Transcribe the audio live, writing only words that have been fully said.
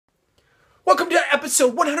Welcome to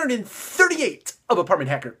episode 138 of Apartment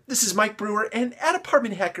Hacker. This is Mike Brewer, and at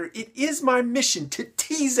Apartment Hacker, it is my mission to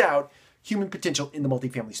tease out human potential in the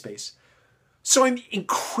multifamily space. So I'm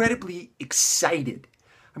incredibly excited.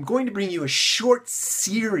 I'm going to bring you a short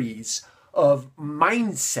series of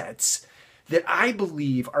mindsets that I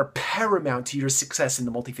believe are paramount to your success in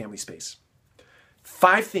the multifamily space.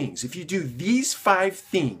 5 things. If you do these 5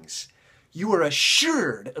 things, you are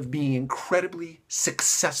assured of being incredibly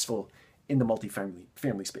successful in the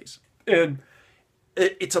multifamily space. And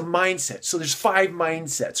it's a mindset. So there's 5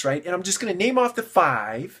 mindsets, right? And I'm just going to name off the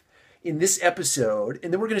 5 in this episode.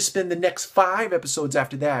 And then we're going to spend the next 5 episodes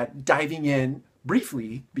after that diving in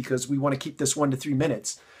briefly, because we want to keep this 1 to 3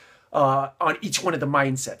 minutes, on each one of the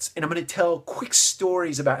mindsets. And I'm going to tell quick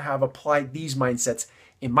stories about how I've applied these mindsets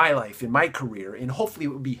in my life, in my career, and hopefully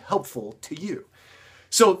it will be helpful to you.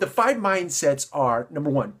 So the 5 mindsets are, number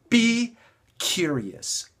 1, be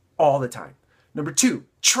curious all the time. Number 2,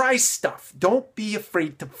 try stuff. Don't be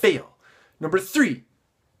afraid to fail. Number 3,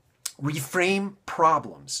 reframe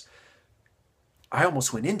problems. I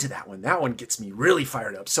almost went into that one. That one gets me really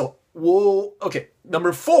fired up. So, okay.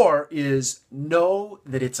 Number 4 is know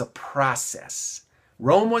that it's a process.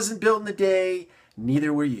 Rome wasn't built in a day,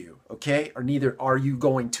 neither were you, okay? Or neither are you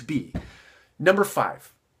going to be. Number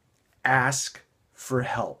 5, ask for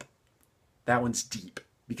help. That one's deep,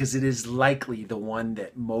 because it is likely the one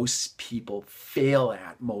that most people fail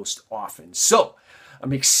at most often. So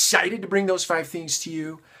I'm excited to bring those 5 things to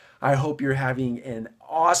you. I hope you're having an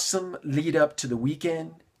awesome lead up to the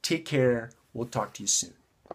weekend. Take care. We'll talk to you soon.